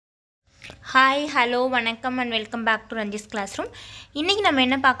Hi hello வணக்கம் and welcome back to Ranji's class room. இன்றைக்கி நம்ம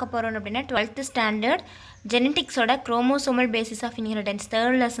என்ன பார்க்க போகிறோம் அப்படின்னா 12th standard ஜெனட்டிக்ஸோட chromosomal basis of inheritance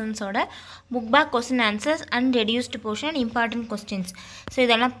third லெசன்ஸோட book back question answers and reduced portion important questions. So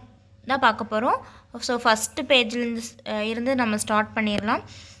இதெல்லாம் தான் பார்க்க போகிறோம். ஸோ ஃபஸ்ட்டு பேஜ்லேருந்து இருந்து நம்ம ஸ்டார்ட் பண்ணிடலாம்.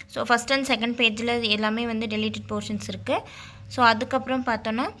 ஸோ ஃபஸ்ட் அண்ட் செகண்ட் பேஜில் எல்லாமே வந்து டெலிட்டட் போர்ஷன்ஸ் இருக்குது. ஸோ அதுக்கப்புறம்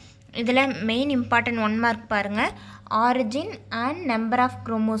பார்த்தோன்னா இதில் மெயின் இம்பார்ட்டன்ட் 1 மார்க் பாருங்கள், origin and number of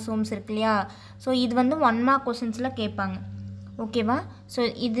chromosomes இருக்கு இல்லையா. ஸோ இது வந்து 1 மார்க் கொஸ்டின்ஸில் கேட்பாங்க, ஓகேவா. ஸோ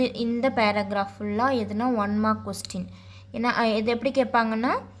இந்த பேராகிராஃப் ஃபுல்லாக எதுனா 1 மார்க் கொஸ்டின். ஏன்னா இது எப்படி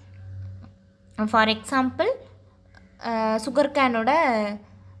கேட்பாங்கன்னா, for example sugar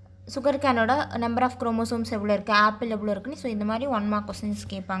கேனோட number of chromosomes எவ்வளோ இருக்குது, ஆப்பிள் எவ்வளோ இருக்குன்னு. ஸோ இந்த மாதிரி 1 மார்க் கொஸ்டின்ஸ்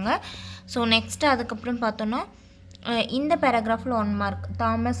கேட்பாங்க. ஸோ நெக்ஸ்ட்டு அதுக்கப்புறம் பார்த்தோன்னா இந்த பேராகிராஃபில் 1 மார்க்,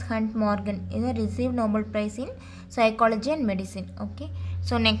 தாமஸ் ஹண்ட் மார்கன் இது receive Nobel prize in psychology and medicine. Okay.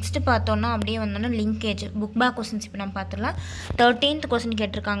 So next பார்த்தோன்னா அப்படியே வந்தோன்னா லிங்கேஜ் புக் பேக் கொஸ்டின்ஸ் இப்போ நம்ம பார்த்துடலாம். 13th கொஸ்டின்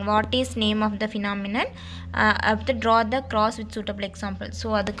கேட்டிருக்காங்க, what is name of the phenomenon, அடுத்து draw the cross with suitable example.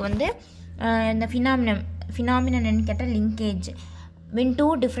 So அதுக்கு வந்து இந்த ஃபினாமினன் கேட்டால் linkage. when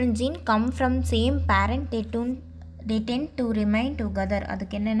two different genes come from same parent they tend to remain together.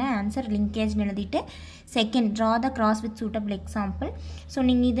 அதுக்கு என்னென்ன ஆன்சர் லிங்கேஜ்னு எழுதிட்டு second draw the cross with suitable example. So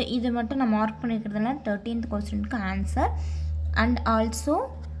நீங்கள் இது மட்டும் நான் மார்க் பண்ணியிருக்கிறதுனால 13th கொஸ்டினுக்கு ஆன்சர். அண்ட் ஆல்சோ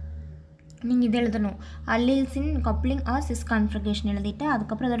நீங்கள் இது எழுதணும், அல்லீல்ஸ் இன் கப்ளிங் ஆர் சிஸ் கான்ஃபிகரேஷன் எழுதிட்டு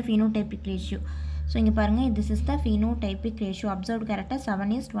அதுக்கப்புறம் அதோட phenotypic ratio. ஸோ இங்கே பாருங்கள், this is the phenotypic ratio. observed character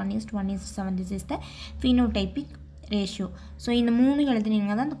 7:1:1:7. this is the phenotypic ratio. So இந்த 3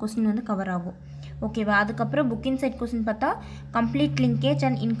 எழுதினீங்கன்னா தான் அந்த கொஸ்டின் வந்து கவர் ஆகும், ஓகேவா. அதுக்கப்புறம் புக் இன்சைட் கொஸ்டின் பார்த்தா complete linkage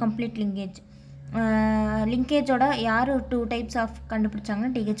and incomplete linkage. லிங்கேஜோட யார் 2 types of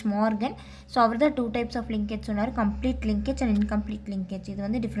கண்டுபிடிச்சாங்கன்னா DH Morgan. So அவர் தான் 2 டைப்ஸ் ஆஃப் லிங்கேஜ் சொன்னார், complete linkage and incomplete linkage. இது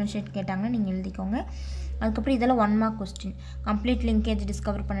வந்து டிஃப்ரென்ஷியேட் கேட்டாங்கன்னா நீங்கள் எழுதிக்கோங்க. அதுக்கப்புறம் இதெல்லாம் 1 mark question, complete linkage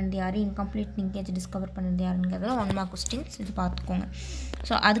discover பண்ணது யார், இன்கம்ப்ளீட் லிங்கேஜ் டிஸ்கவர் பண்ணது யாருங்கிறதுல 1 மார்க் கொஸ்டின்ஸ், இது பார்த்துக்கோங்க.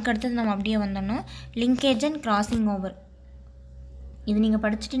 ஸோ அதுக்கடுத்தது நம்ம அப்படியே வந்தோம்னா லிங்கேஜ் அண்ட் கிராசிங் ஓவர். இது நீங்கள்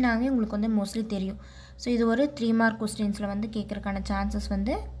படிச்சுட்டினாவே உங்களுக்கு வந்து மோஸ்ட்லி தெரியும். ஸோ இது ஒரு 3 மார்க் கொஸ்டின்ஸில் வந்து கேட்குறக்கான சான்சஸ்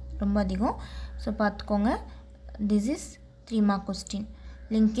வந்து ரொம்ப அதிகம். ஸோ பார்த்துக்கோங்க, this is 3 mark question,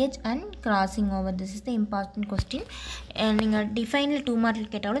 linkage and crossing over. This is the important question. நீங்கள் டிஃபைனில் 2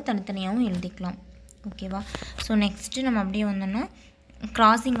 மார்க்கில் கேட்டாலும் தனித்தனியாகவும் எழுதிக்கலாம், ஓகேவா. ஸோ நெக்ஸ்ட்டு நம்ம அப்படியே வந்தோம்னா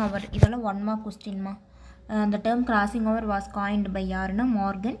கிராசிங் ஓவர், இதெல்லாம் 1 மார்க் கொஸ்டின்மா. அந்த term crossing over was coined by யாருன்னா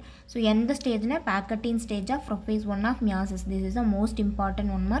மார்கன். ஸோ எந்த ஸ்டேஜ்னா பேக்கட்டின் stage of prophase 1 of meiosis. This is the most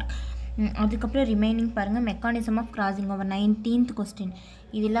important 1 mark. அதுக்கப்புறம் ரிமைனிங் பாருங்கள், mechanism of crossing over 19th question.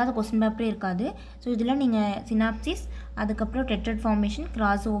 இது இல்லாத கொஸ்டின் பேப்பரே இருக்காது. ஸோ இதில் நீங்கள் சினாப்சிஸ், அதுக்கப்புறம் tetrad formation,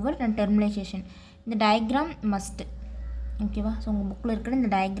 cross over and termination. இந்த டயக்ராம் மஸ்ட்டு, ஓகேவா. ஸோ உங்கள் புக்கில் இருக்கிற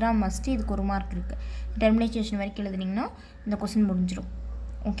இந்த டயக்ராம் மஸ்ட்டு, இதுக்கு 1 மார்க் இருக்குது. டெர்மினேஷன் வரைக்கும் எழுதுனீங்கன்னா இந்த கொஸ்டின் முடிஞ்சிடும்,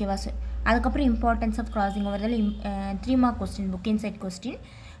 ஓகேவா சார். அதுக்கப்புறம் importance of crossing over 3 mark question, book inside question.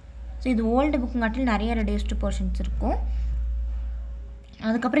 So இது ஓல்டு புக்குங்காட்டில் நிறைய ரெடியூஸ்டு போர்ஷன்ஸ் இருக்கும்.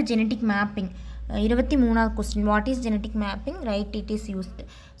 அதுக்கப்புறம் genetic mapping 23வது question, what is genetic mapping, right it is used.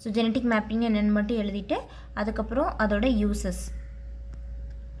 So genetic mapping என்னென்னு மட்டும் எழுதிட்டு அதுக்கப்புறம் அதோட யூசஸ்,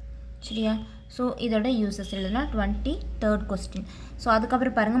 சரியா. ஸோ இதோட யூசஸ் எழுதுனா 23rd கொஸ்டின். ஸோ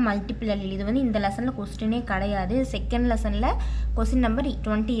அதுக்கப்புறம் பாருங்கள் மல்டிபிள் அல்லீல். இது வந்து இந்த லெசனில் கொஸ்டினே கிடையாது, செகண்ட் லெசனில் கொஸ்டின் நம்பர்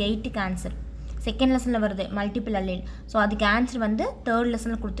 28க்கு ஆன்சர் செகண்ட் லெசனில் வருது, மல்டிபிள் அல்லீல். ஸோ அதுக்கு ஆன்சர் வந்து 3rd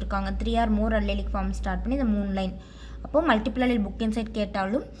லெசனில் கொடுத்துருக்காங்க. 3 or more allelic form start பண்ணி இந்த 3 லைன். அப்போது மல்டிபிள் அல்லீல் புக் இன்சைட்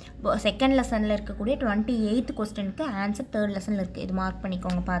கேட்டாலும் செகண்ட் லெசனில் இருக்கக்கூடிய 28th கொஸ்டினுக்கு ஆன்சர் 3rd லெசனில் இருக்குது, இது மார்க்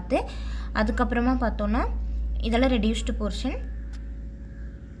பண்ணிக்கோங்க பார்த்து. அதுக்கப்புறமா பார்த்தோன்னா இதெல்லாம் ரெடியூஸ்டு போர்ஷன்.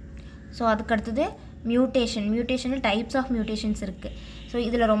 ஸோ அதுக்கடுத்தது மியூட்டேஷனில் டைப்ஸ் ஆஃப் மியூட்டேஷன்ஸ் இருக்குது. ஸோ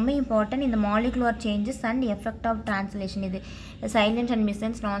இதில் ரொம்ப இம்பார்ட்டன்ட் இந்த molecular changes and effect of translation. இது silence and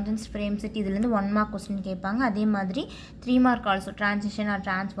மிஸ்சன்ஸ், nonsense, frame set, இதுலேருந்து 1 மார்க் கொஸ்டின் கேட்பாங்க. அதே மாதிரி 3 mark also transition R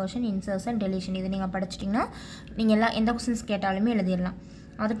ட்ரான்ஸ்வர்ஷன், insertion, deletion. இது நீங்கள் படிச்சிட்டிங்கன்னா நீங்கள் எல்லாம் எந்த கொஸ்டின்ஸ் கேட்டாலுமே எழுதிடலாம்.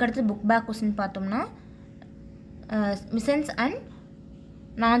 அதுக்கடுத்து புக் பேக் கொஸ்டின் பார்த்தோம்னா மிஸ்சன்ஸ் and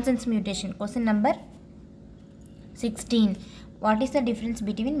nonsense mutation, question number 16. What is the difference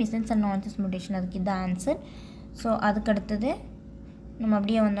between மிஸ்சன்ஸ் and nonsense mutation, அதுக்கு இது ஆன்சர். ஸோ அதுக்கடுத்தது நம்ம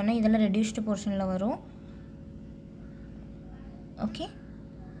அப்படியே வந்தோன்னா இதெல்லாம் ரெடியூஸ்டு போர்ஷனில் வரும், ஓகே.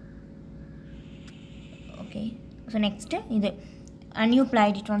 ஸோ நெக்ஸ்ட்டு இது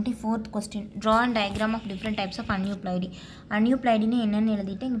அன்யூப்ளைடி 24th question, draw and diagram of different types of அன்யூப்ளைடி. அன்யூப்ளைடின்னு என்னென்னு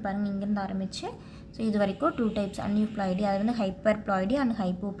எழுதிட்டு இங்கே பாருங்கள், இங்கேருந்து ஆரம்பித்து ஸோ இது வரைக்கும் 2 டைப்ஸ் அன்யூப்ளைடி. அது வந்து ஹைப்பர்ப்ளாய்டி அண்ட்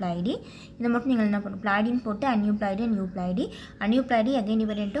ஹைப்போப்ளாய்டி. இதை மட்டும் நீங்கள் என்ன பண்ணணும், பிளாய்டின்னு போட்டு அன்யூப்ளைடி and யூப்ளைடி. அன்யூப்ளைடி again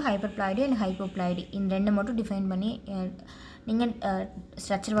divide into ஹைப்பர்ப்ளாய்டி and ஹைப்போப்ளாய்டி. இந்த 2 மட்டும் டிஃபைன் பண்ணி நீங்கள்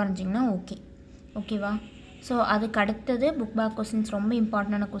ஸ்ட்ரக்சர் வரைஞ்சிங்கன்னா ஓகேவா. ஸோ அதுக்கு அடுத்தது புக் பேக் கொஸ்டின்ஸ் ரொம்ப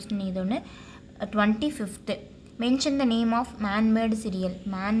இம்பார்ட்டண்டான கொஸ்டின் இது ஒன்று. 25th mention the name of man-made serial.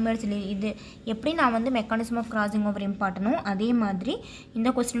 இது எப்படி நான் வந்து மெக்கானிசம் ஆஃப் கிராசிங் ஓவர் இம்பார்ட்டனோ அதே மாதிரி இந்த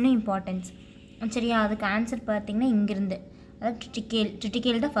கொஸ்டினும் இம்பார்ட்டன்ஸ். சரியா, அதுக்கு ஆன்சர் பார்த்திங்கன்னா இங்கேருந்து, அதாவது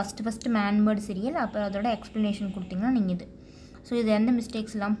ட்ரிட்டிகேல் தான் ஃபஸ்ட்டு மேன்மேடு சிரியல். அப்புறம் அதோட எக்ஸ்ப்ளனேஷன் கொடுத்திங்கன்னா நீங்கள் இது. ஸோ இது எந்த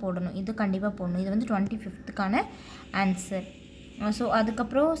மிஸ்டேக்ஸ்லாம் போடணும், இது கண்டிப்பாக போடணும். இது வந்து 25th ஆன்சர். ஸோ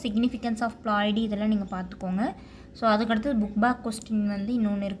அதுக்கப்புறம் சிக்னிஃபிகன்ஸ் ஆஃப் ப்ளாய்டி இதெல்லாம் நீங்கள் பார்த்துக்கோங்க. ஸோ அதுக்கடுத்து புக் பேக் கொஸ்டின் வந்து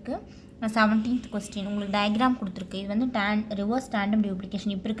இன்னொன்று இருக்குது. 17th கொஸ்டின் உங்களுக்கு டயக்ராம் கொடுத்துருக்கு. இது வந்து ரிவர்ஸ் டேண்டம்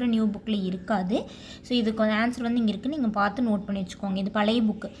டியூப்ளிகேஷன் இப்போ இருக்கிற நியூ புக்கில் இருக்காது. ஸோ இதுக்கு ஆன்சர் வந்து இங்கே இருக்குது, நீங்கள் பார்த்து நோட் பண்ணி வச்சுக்கோங்க. இது பழைய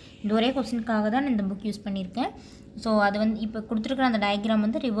புக்கு, இந்த ஒரே கொஸ்டினுக்காக தான் நான் இந்த புக் யூஸ் பண்ணியிருக்கேன். ஸோ அது வந்து இப்போ கொடுத்துருக்குற அந்த டயக்ராம்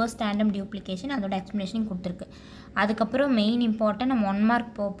வந்து ரிவர்ஸ் டேண்டம் டியூப்ளிகேஷன், அதோட எக்ஸ்ப்ளனேஷன் கொடுத்துருக்கு. அதுக்கப்புறம் மெயின் இம்பார்ட்டன்ட் நம்ம 1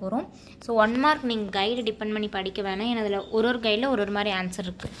 மார்க் போக போகிறோம். ஸோ 1 மார்க் நீங்கள் கைடு டிபெண்ட் பண்ணி படிக்க வேணாம், ஏன்னா அதில் ஒரு கைடில் ஒரு மாதிரி ஆன்சர்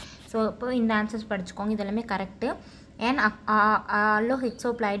இருக்குது. ஸோ இப்போ இந்த ஆன்சர்ஸ் படிச்சுக்கோங்க, இதெல்லாமே correct. And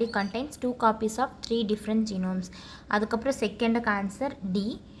allohexaploidy contains 2 copies of 3 different genomes. அதுக்கப்புறம் செகண்டுக்கு answer D,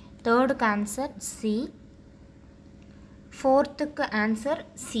 தேர்டுக்கு answer C, ஃபோர்த்துக்கு answer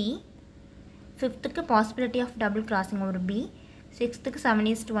C, ஃபிஃப்த்துக்கு possibility of double crossing over B, சிக்ஸ்த்துக்கு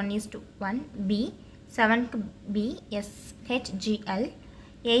 7:1:1 B, செவன்க்கு B SHGL,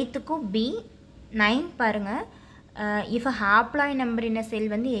 எயித்துக்கு B, 9 பாருங்கள். if a haploid number in a cell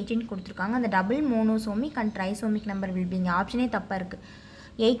வந்து 18 கொடுத்துருக்காங்க, அந்த double மோனோசோமிக் and trisomic number will be. இங்கே ஆப்ஷனே தப்பாக இருக்குது.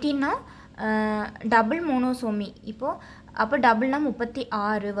 18னா டபுள் மோனோசோமி, அப்போ டபுள்னா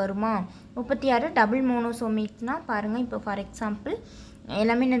 36 வருமா? 36 டபுள் மோனோசோமிக்னால் பாருங்கள். இப்போ ஃபார் எக்ஸாம்பிள்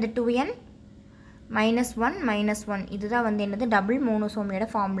எல்லாமே இந்த 2n -1 இதுதான் வந்து என்னது டபுள் மோனோசோமியோட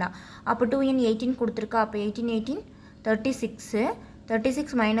ஃபார்முலா. அப்போ 2n 18 கொடுத்துருக்கா, அப்போ 18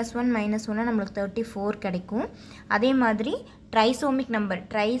 36 -1 நம்மளுக்கு 34 கிடைக்கும். அதே மாதிரி ட்ரைசோமிக் நம்பர்,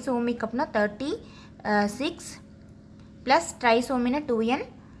 ட்ரைசோமிக் அப்படின்னா 36 ப்ளஸ் ட்ரைசோமினா 2n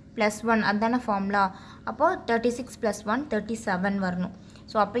 + 1 அதுதானே ஃபார்முலா. அப்போது 36 + 1 37 வரணும்.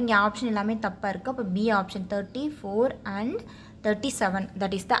 ஸோ அப்போ இங்கே ஆப்ஷன் எல்லாமே தப்பாக இருக்குது. அப்போ B option 34 and 37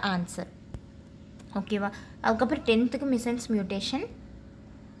 that is the answer. ஓகேவா. அதுக்கப்புறம் 10th மிஸ்சென்ஸ் மியூட்டேஷன்.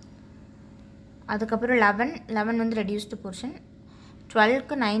 அதுக்கப்புறம் 11 வந்து ரெடியூஸ்டு போர்ஷன்.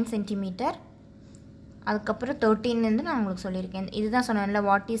 12க்கு 9 சென்டிமீட்டர். அதுக்கப்புறம் 13 வந்து நான் உங்களுக்கு சொல்லியிருக்கேன். இதுதான் சொன்னேன்ல,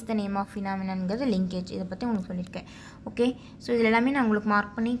 what is the name of ஃபினாமினாங்கிறது linkage, இதை பற்றி உங்களுக்கு சொல்லியிருக்கேன். ஓகே, ஸோ இதில் எல்லாமே நான் உங்களுக்கு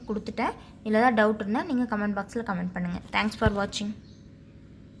மார்க் பண்ணி கொடுத்துட்டேன். இதில் தான் டவுட் இருந்தால் நீங்கள் கமெண்ட் பாக்ஸில் கமெண்ட் பண்ணுங்கள். தேங்க்ஸ் ஃபார் வாட்சிங்.